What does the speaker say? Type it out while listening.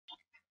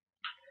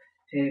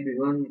Hey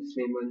everyone, it's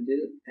me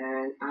Manjil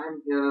and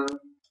I'm here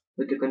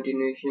with the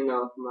continuation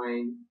of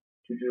my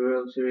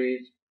tutorial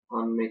series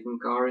on making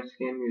car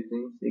scheme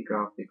using C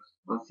graphics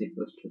or C++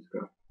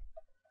 graphics.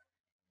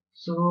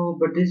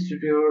 But this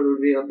tutorial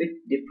will be a bit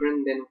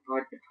different than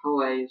how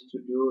I used to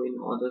do in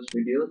others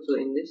videos. So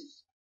in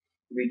this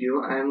video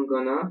I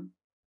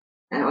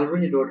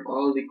already wrote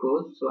all the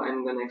code, so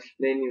I'm gonna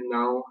explain you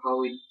now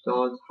how it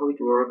does, how it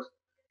works.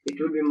 It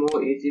will be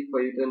more easy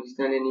for you to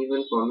understand and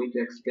even for me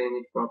to explain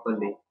it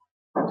properly.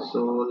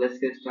 So let's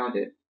get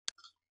started.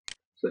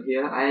 So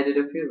here I added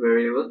a few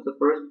variables. The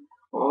first,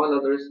 all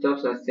other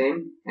stuffs are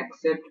same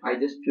except I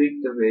just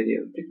tweaked the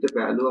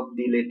value of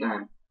delay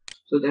time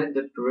so that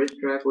the tourist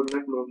track would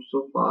not move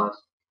so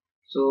fast.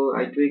 So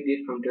I tweaked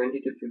it from 20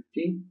 to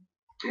 50.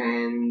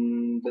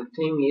 And the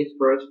thing is,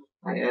 first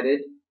I added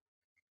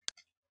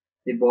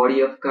the body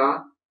of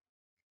car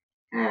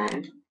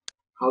and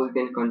how we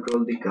can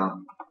control the car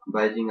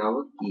by using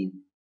our keys.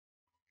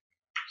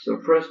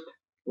 So first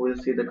we'll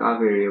see the car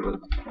variables.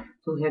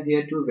 So we have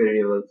here two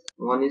variables.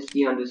 One is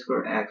c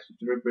underscore x,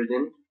 which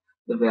represent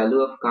the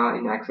value of car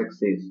in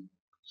x-axis.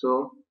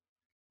 So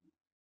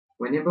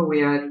whenever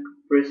we are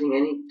pressing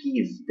any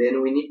keys,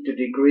 then we need to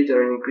decrease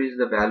or increase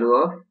the value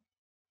of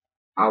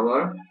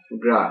our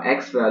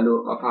x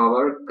value of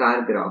our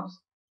car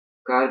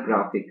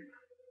graphic,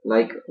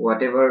 like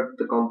whatever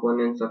the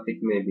components of it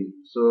may be.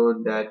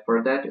 So that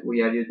for that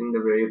we are using the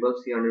variable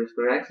c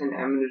underscore x, and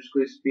m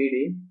underscore speed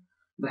is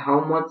the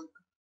how much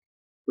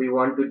we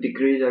want to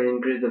decrease or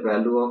increase the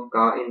value of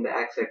car in the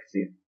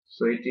x-axis.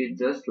 So it is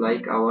just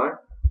like our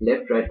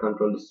left right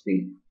control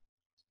speed.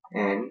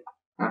 And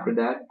after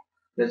that,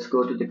 let's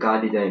go to the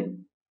car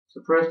design.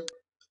 So first,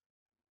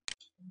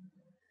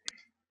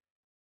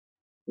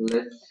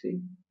 let's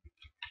see.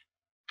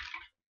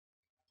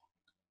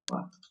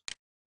 Now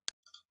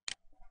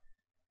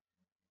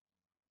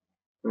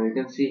you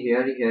can see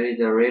here is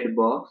a red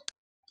box.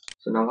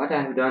 So now what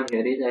I have done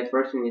here is I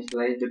first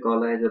initialize the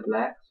color as a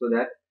black so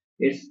that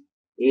its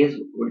edge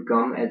would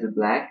come as a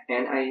black,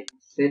 and I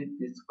set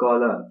this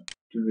color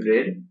to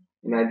red,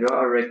 and I draw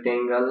a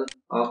rectangle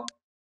of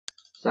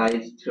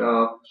size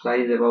about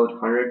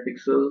 100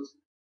 pixels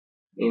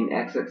in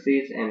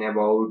x-axis and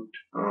about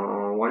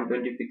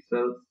 120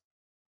 pixels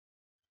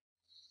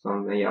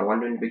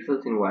 120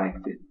 pixels in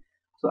y-axis.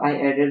 So I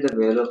added the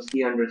value of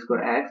c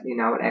underscore x in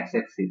our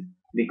x-axis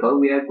because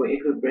we are going,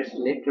 if we press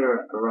left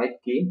or right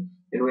key,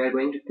 then we are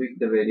going to tweak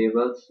the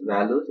variables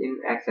values in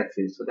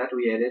x-axis. So that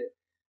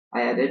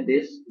I added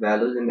these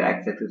values in the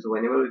x-axis. So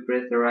whenever we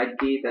press the right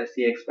key, the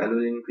cx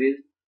value increase.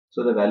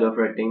 So the value of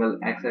rectangle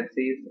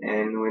x-axis,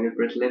 and when we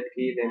press left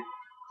key, then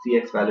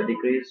cx value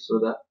decrease. So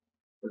the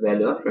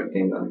value of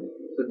rectangle.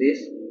 So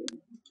this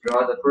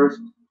draw the first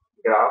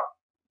graph,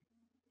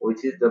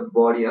 which is the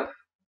body of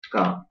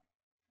car.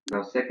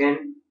 Now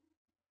second,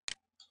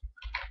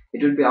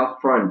 it will be our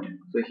front.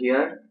 So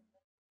here,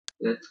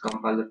 let's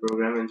compile the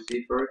program and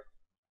see first.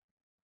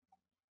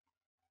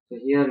 So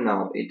here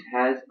now it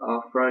has a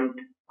front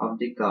of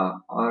the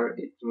car, or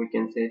we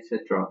can say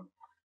etc.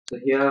 So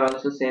here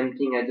also same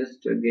thing. I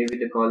just gave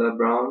it a color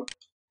brown,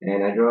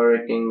 and I draw a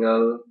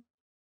rectangle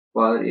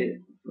for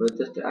it.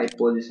 Just I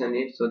position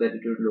it so that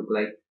it would look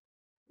like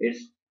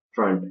its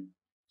front.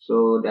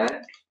 So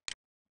that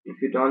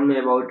if you don't know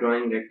about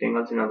drawing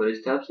rectangles and other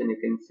stuff, then you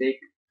can check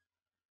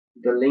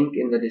the link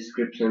in the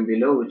description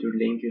below, which would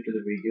link you to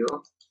the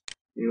video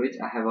in which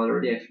I have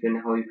already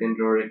explained how you can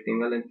draw a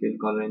rectangle and fill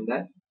color in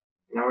that.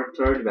 And our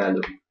third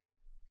value,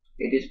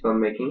 it is for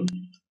making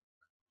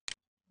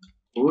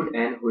hood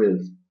and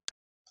wheels.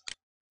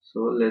 So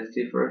let's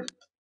see first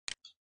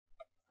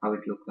how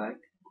it looks like.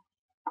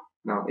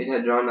 Now it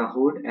has drawn a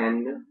hood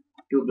and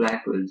two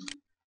black wheels.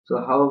 So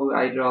how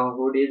I draw a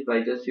hood is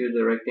by just use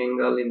the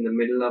rectangle in the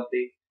middle of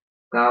the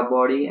car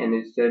body and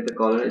instead the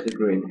color is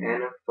green.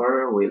 And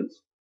for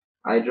wheels,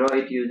 I draw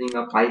it using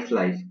a pie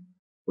slice,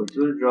 which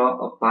will draw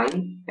a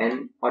pie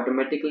and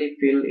automatically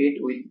fill it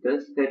with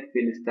the set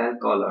fill style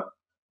color.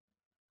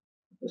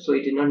 So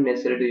it is not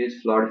necessary to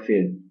use flood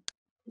fill.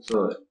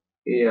 So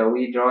yeah,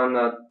 we draw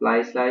a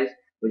pie slice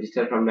which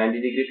start from 90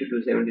 degree to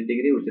 270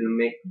 degree, which will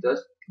make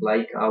just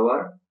like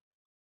our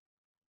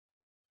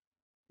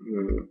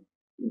mm,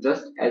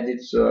 just as it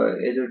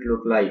would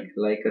look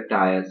like a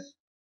tires.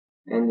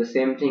 And the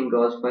same thing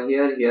goes for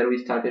here. Here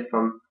we started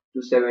from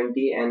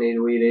 270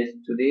 and we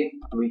raised to the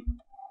we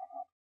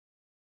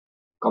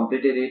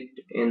completed it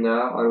in the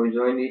or we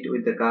joined it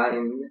with the car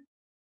in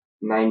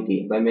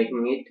 90 by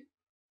making it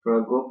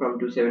go from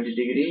 270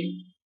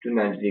 degree to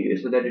 90 degree,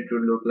 so that it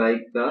would look like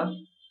the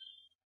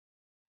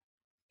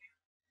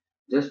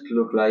just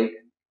look like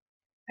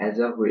as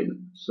a wheel.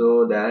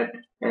 So that,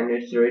 and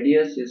its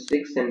radius is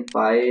 6 and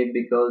 5,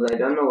 because I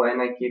don't know when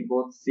I keep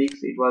both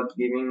 6 it was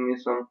giving me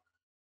some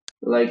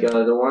like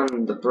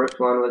the first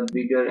one was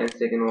bigger and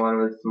second one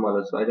was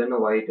smaller, so I don't know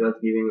why it was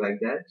giving like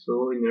that.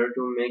 So in order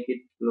to make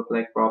it look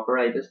like proper,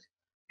 I just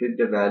tweak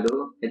the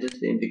value. I just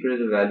decrease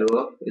the value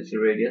of its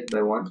radius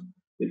by 1.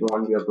 It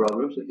won't be a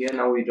problem. So here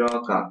now we draw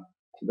a car.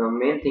 So the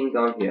main thing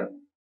down here,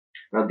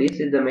 Now this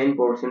is the main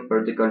portion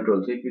for the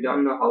control. So if you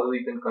don't know how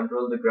we can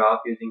control the graph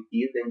using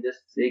keys, then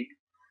just stick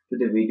to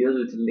the videos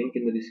with the link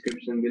in the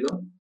description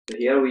below. So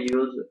here we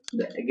use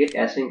the get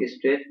async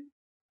state.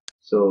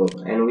 So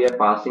and we are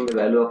passing the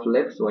value of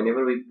left. So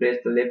whenever we press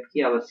the left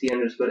key, our c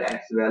underscore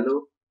x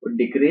value would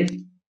decrease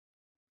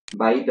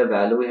by the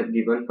value we have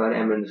given for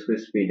m underscore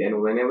speed.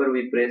 And whenever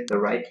we press the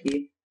right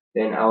key,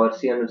 then our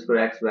c underscore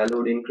x value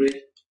would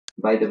increase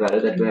by the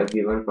value that we have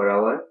given for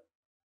our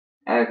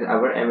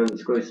m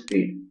underscore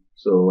speed.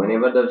 So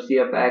whenever the c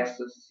of x,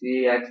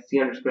 c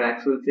underscore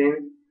x will change,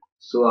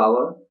 so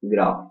our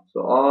graph.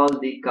 So all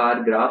the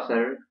car graphs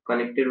are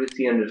connected with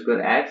c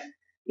underscore x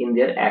in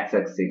their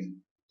x-axis.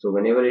 So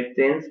whenever it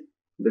changes,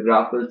 the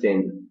graph will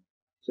change.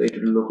 So it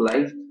will look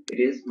like it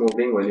is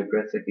moving when you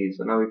press the key.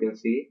 So now we can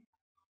see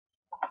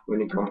when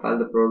you compile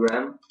the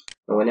program,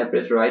 when I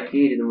press right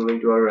key, it is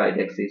moving to our right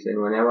axis,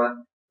 and whenever I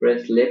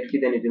press left key,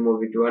 then it is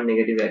moving to our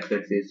negative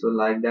x-axis. So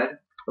like that.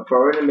 But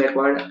forward and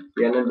backward,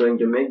 we are not going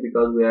to make,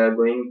 because we are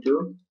going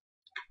to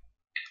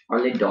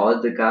only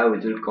dodge the car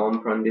which will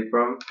come from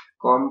different.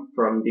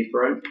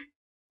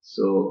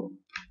 So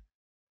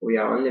we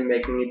are only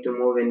making it to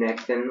move in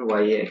x and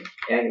y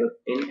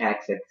in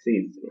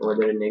x-axis,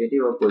 whether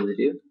negative or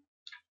positive.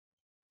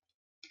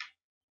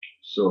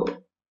 So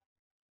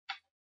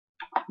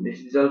this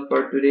is all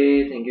for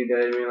today. Thank you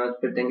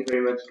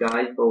very much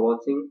guys for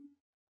watching.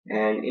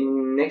 And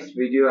in next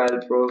video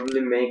I'll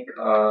probably make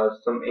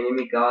some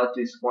enemy cars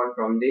to spawn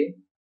from the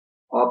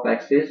up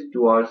axis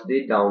towards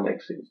the down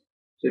axis.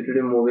 So it will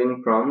be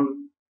moving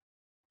from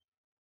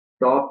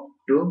top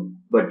to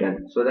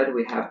button, so that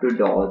we have to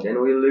dodge, and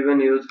we'll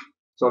even use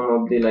some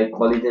of the like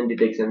collision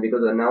detection,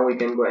 because now we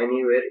can go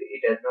anywhere.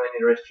 It has no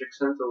any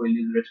restriction, so we'll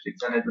use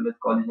restriction as well as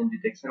collision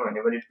detection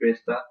whenever it press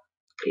the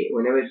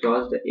whenever it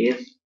draws the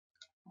edge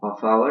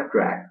of our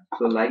track.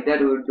 So like that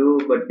we'll do,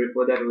 but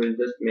before that we'll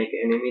just make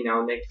enemy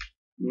now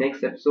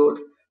next episode.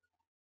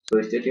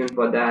 So stay tuned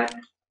for that.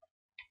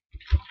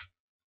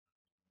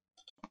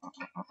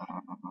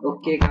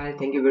 Okay guys,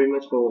 thank you very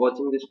much for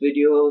watching this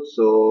video.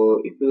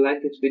 So if you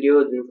like this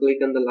video, then click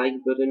on the like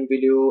button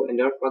below, and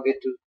don't forget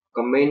to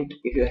comment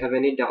if you have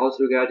any doubts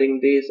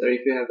regarding this, or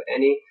if you have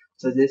any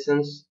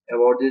suggestions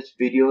about these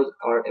videos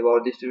or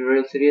about this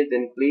tutorial series,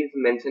 then please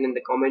mention in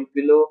the comment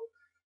below.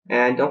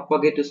 And don't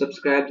forget to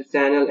subscribe to the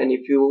channel, and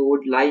if you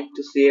would like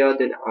to share,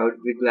 then I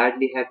would be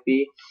gladly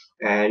happy.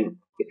 And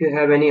if you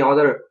have any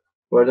other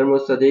furthermore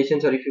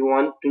suggestions, or if you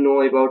want to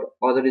know about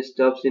other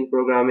stuffs in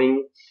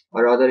programming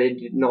or other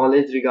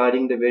knowledge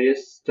regarding the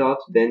various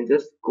stuffs, then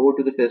just go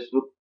to the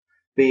Facebook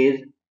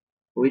page,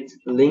 which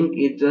link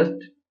is just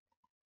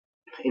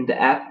in the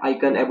app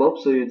icon above.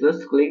 So you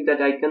just click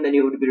that icon, then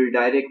you would be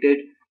redirected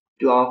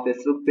to our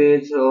Facebook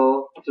page,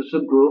 so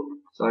Facebook group,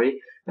 sorry.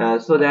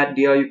 So that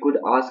there you could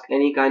ask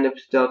any kind of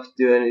stuff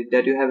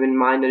that you have in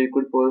mind, or you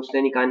could post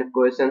any kind of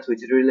questions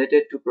which is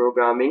related to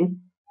programming.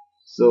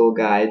 So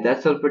guys,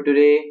 that's all for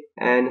today,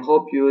 and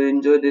hope you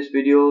enjoyed this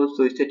video.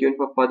 So stay tuned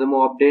for further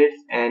more updates,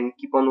 and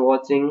keep on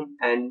watching,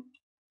 and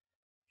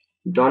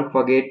don't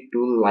forget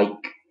to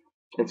like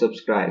and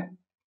subscribe.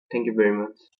 Thank you very much.